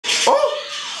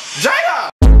Jada!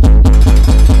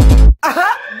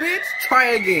 Bitch, try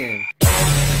again.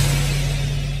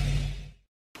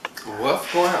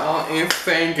 What's going on,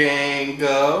 Insane Gang?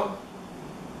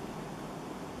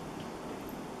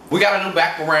 We got a new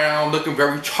background looking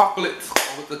very chocolate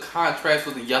with the contrast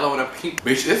with the yellow and the pink.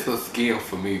 Bitch, it's the skin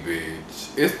for me,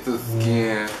 bitch. It's the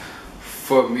skin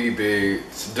for me,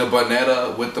 bitch. The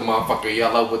Bonetta with the motherfucking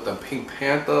yellow with the Pink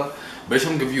Panther. Bitch,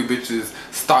 I'm gonna give you bitches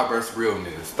Starburst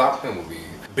realness. Stop playing with me.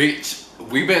 Bitch,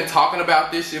 we've been talking about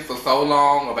this shit for so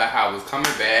long, about how it was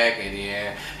coming back and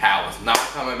then how it's not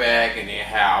coming back and then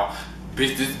how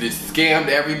this bitch scammed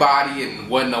everybody and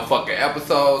wasn't no fucking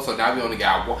episode. So now we only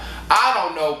got one. I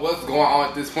don't know what's going on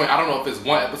at this point. I don't know if it's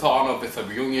one episode. I don't know if it's a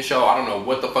reunion show. I don't know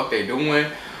what the fuck they doing.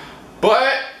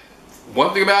 But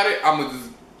one thing about it, I'm gonna just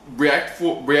react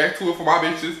to it for my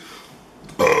bitches.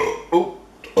 Oh,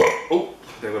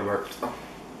 there go the work.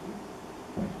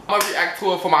 I'm gonna react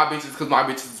to it for my bitches because my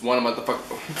bitches want to motherfucker.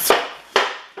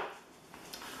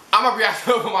 I'm gonna react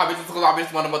to it for my bitches because my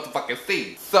bitches want to motherfucking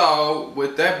see. So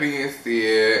with that being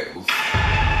said,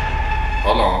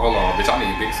 hold on, bitch. I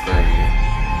need a big screen.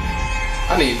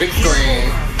 I need a big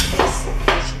screen.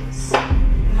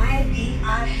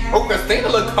 Oh, Christina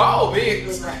look cold,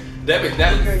 bitch. That bitch,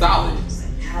 that looks solid.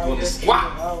 Doing the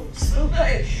squat.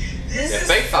 That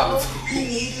face solid.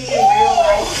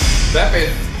 That face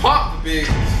is pumped, bitch.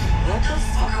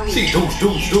 She douche.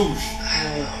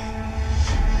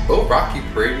 Oh, Rocky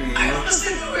pretty. I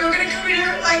honestly thought we were gonna come in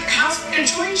here like house and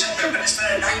enjoy each other, but it's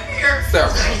been a nightmare.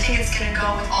 Sarah. I think it's gonna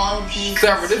go with all the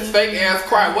Sarah, this fake ass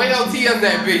cry. Wait till Tia's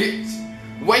that bitch.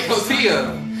 Wait till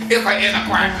Tia. It's like in a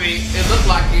cry, bitch. It looks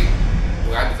like it.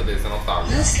 Well, I need to listen. I'm sorry.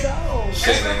 Let's go.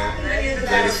 Shit, man.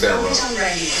 Lady Sarah. I'm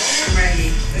ready. I'm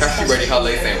ready. How she ready? Her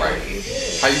legs ain't right.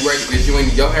 How you ready? Bitch, you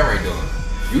ain't, your hair ain't done.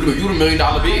 You the $1 million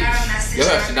bitch. Your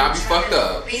hair should not be fucked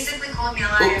up. Basically called me a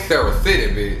liar. Oops, Sarah,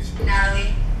 sit it, bitch.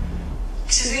 Natalie.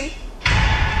 Excuse me?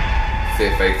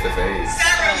 Sit face to face.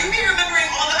 Sarah, you be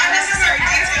remembering all the unnecessary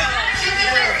details.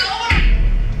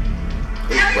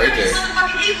 Ooh, Ray J.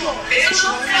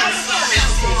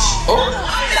 Oh.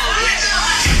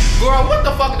 Girl, what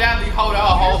the fuck did Natalie hold her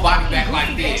whole body back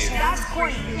like this? What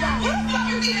the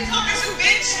fuck you think you're talking to,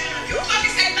 bitch? You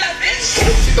fucking say that, bitch.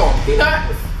 Oh, she throwing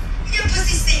peanuts. Your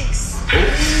pussy stinks.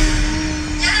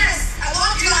 Yes, I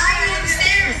walked behind you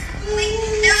upstairs.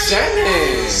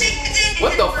 Shannon,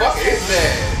 what the fuck is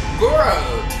that? Girl,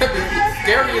 that bitch is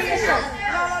scary as hell.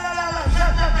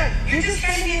 You just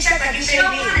paid me a check like you paid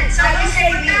me.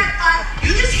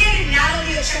 You just handed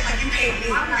Natalie a check like you paid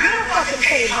me. You don't fucking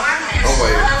pay her.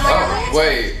 Oh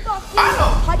wait. I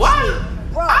don't. Why?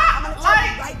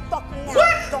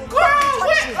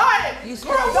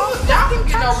 Y'all can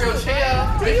get no real chair.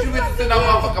 Bitch, you get to sit on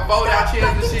motherfucking fold out chairs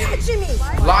and shit.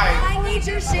 Like, I need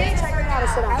your shit.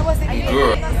 I wasn't even.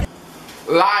 girl.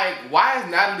 Like, why is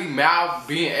Natalie mouth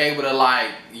being able to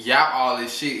like yap all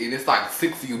this shit and it's like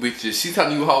 6 of you bitches? She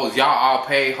telling you hoes, y'all all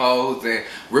pay hoes and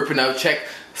ripping no check.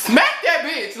 Smack that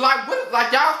bitch. Like, what?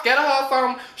 Like, y'all scared of her or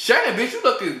something? Shannon, bitch, you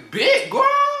looking big, girl.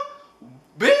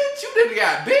 Bitch, you done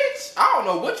got, bitch. I don't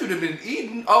know what you done been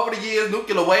eating over the years,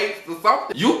 nuclear waste or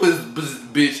something. You was,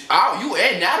 bitch, you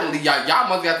and Natalie, y'all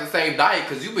must got the same diet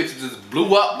because you bitches just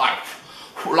blew up like.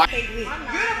 You're the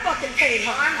fucking paid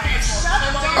hoe.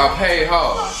 A paid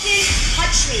hoe. Fucking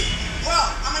touch me. Bro,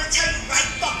 I'm gonna tell you right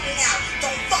fucking now.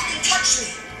 Don't fucking touch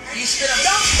me. You spit on me.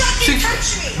 Don't fucking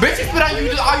touch me. Bitch, you spit on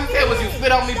you. All you said was you spit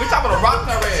on me. Bitch, I'm gonna rock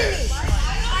her ass.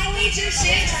 I need your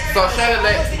shit. So Shannon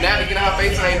let Natalie get in her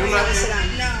face and ain't do nothing?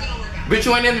 No. Bitch,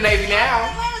 you ain't in the Navy now.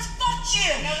 Fuck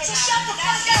you. So shut the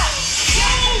fuck up.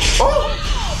 Oh,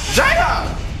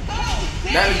 Jada.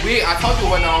 Natalie, wig, I told you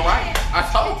it wasn't on right. I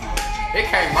told you. It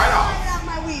came right off.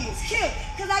 My weeds. Cute.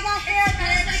 Cause I got hair.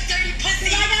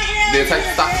 Then take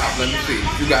the socks off. Let me see.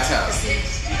 You got hair.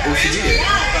 Oh, she did.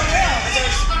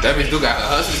 That bitch do got her.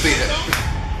 Her, she see that.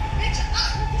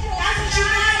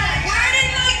 Where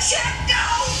did my check go?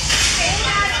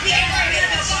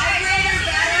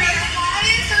 Why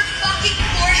is her fucking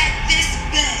floor at this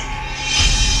bed?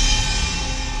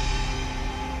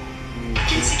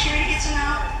 Can security get some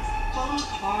out? Call him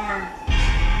a car.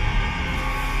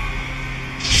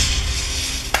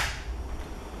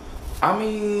 I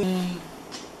mean,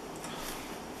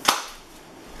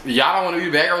 y'all don't want to be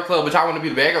the Bad Girls Club, but y'all want to be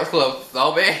the Bad Girls Club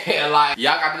so bad. Like,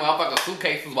 y'all got the motherfucking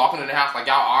suitcases walking in the house like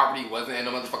y'all already wasn't in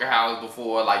the motherfucking house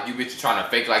before. Like, you bitches trying to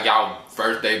fake like y'all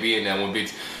first day being there when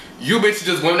bitch. You bitches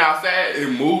just went outside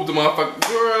and moved the motherfucking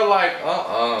girl. Like, I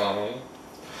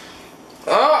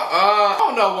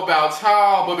don't know about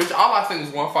y'all, but bitch, all I seen was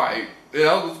one fight. And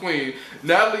I was between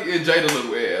Natalie and Jada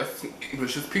little ass. It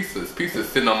was just pieces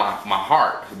sitting on my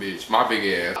heart, bitch. My big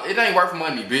ass. It ain't worth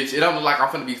money, bitch. It don't look like I'm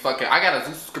finna be fucking. I got a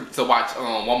Zeus script to watch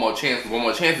One More Chance. One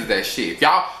More Chance is that shit. If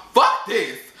y'all fuck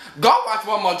this, go watch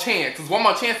One More Chance. Cause One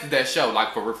More Chance is that show,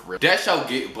 like for real. That show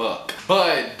get buck.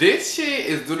 But this shit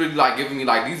is literally like giving me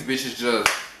like these bitches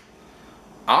just,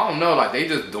 I don't know, like they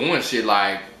just doing shit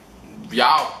like,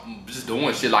 y'all just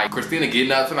doing shit like Christina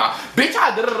getting up somehow. Bitch,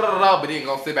 I but then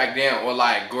gonna sit back down. Or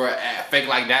like, girl, fake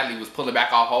like Natalie was pulling back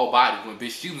her whole body when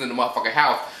bitch, she was in the motherfucking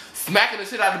house. Smacking the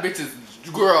shit out of the bitches,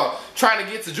 girl, trying to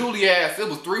get to Julie ass. It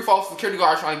was 3-4 security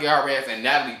guards trying to get her ass. And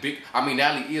Natalie,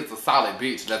 Natalie is a solid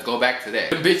bitch. Let's go back to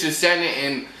that. The bitches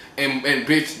Shannon and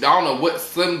bitch, I don't know what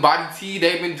slim body tea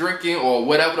they've been drinking or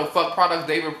whatever the fuck products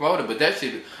they've been promoting, but that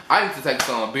shit, I need to take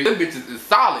some, bitch. Them bitches is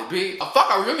solid, bitch. A fuck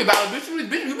I really about it, bitch.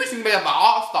 You bitch made up an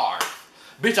all-stars.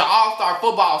 Bitch, an all-star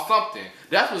football something.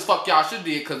 That's what the fuck y'all should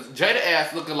did, cause Jada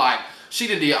ass looking like she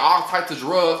did all types of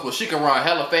drugs where she can run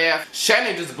hella fast.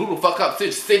 Shannon just blew the fuck up,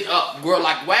 sit up, girl,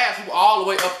 like why you all the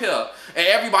way up here? And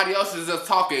everybody else is just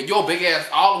talking. Your big ass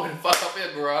all the way the fuck up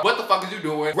here, girl. What the fuck is you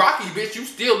doing? Rocky, bitch, you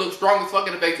still look strong as fuck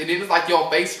in the face. And then it's like your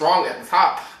face strong at the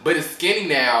top, but it's skinny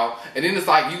now. And then it's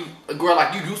like you, girl,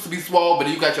 like you used to be swole, but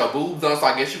then you got your boobs on. So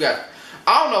I guess you got,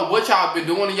 I don't know what y'all been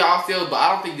doing to y'all selves, but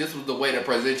I don't think this was the way to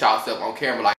present y'all self on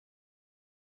camera. Like,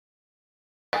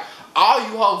 all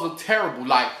you hoes look terrible.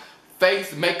 Like,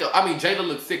 face, makeup. I mean, Jada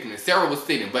looked sickening. Sarah was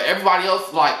sitting. But everybody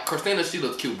else, like, Christina, she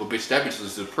looks cute. But bitch, that bitch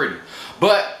was just pretty.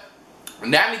 But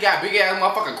Natalie got big ass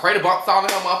motherfucking crater bumps all in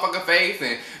her motherfucking face.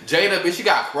 And Jada, bitch, she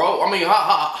got crow. I mean,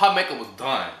 her makeup was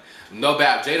done. No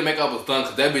doubt. Jada makeup was done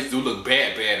because that bitch do look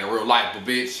bad in real life. But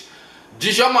bitch,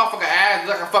 just your motherfucking ass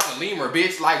like a fucking lemur,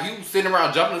 bitch. Like, you sitting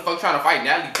around jumping the fuck trying to fight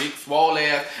Natalie, big, swole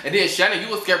ass. And then Shannon,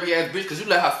 you a scary ass bitch because you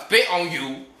let her spit on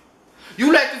you.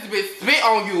 You let this bitch spit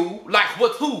on you. Like,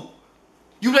 what's who?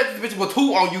 You let this bitch with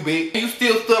who on you, bitch. And you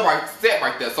still stood right, sat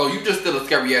right there. So you just still a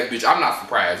scary ass bitch. I'm not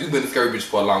surprised. You've been a scary bitch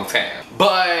for a long time.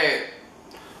 But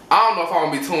I don't know if I'm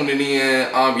gonna be tuning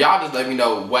in. Y'all just let me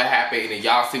know what happened, and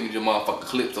y'all send me the motherfucking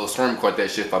clips or stream record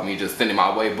that shit for me. Just send it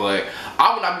my way. But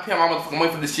I would not be paying my motherfucking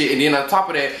money for this shit. And then on top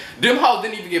of that, them hoes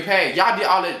didn't even get paid. Y'all did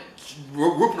all that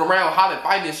whooping around, hollering,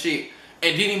 fighting this shit,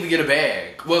 and didn't even get a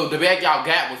bag. Well, the bag y'all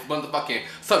got was motherfucking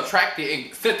subtracted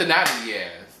and sent to Natalie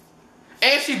ass.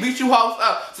 And she beat you hoes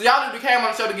up. So y'all just became on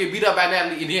the show to get beat up by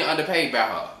Natalie and then underpaid by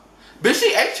her. Bitch,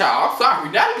 she ate y'all. I'm sorry.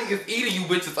 Natalie is eating you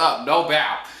bitches up, no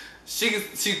doubt.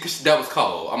 That was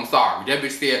cold. I'm sorry. That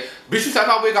bitch said, bitch, you took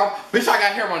my wig off. Bitch, I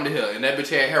got hair under here. And that bitch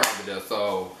had hair under there.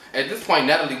 So at this point,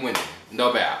 Natalie winning,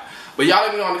 no doubt. But y'all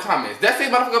let me know in the comments. That's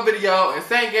it, motherfucker video. And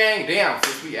same gang, damn,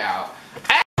 since we out.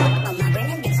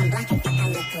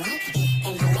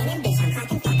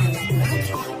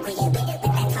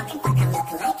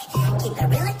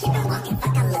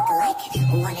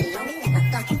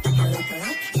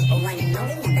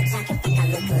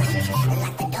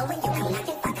 Like the dough when you come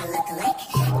knocking.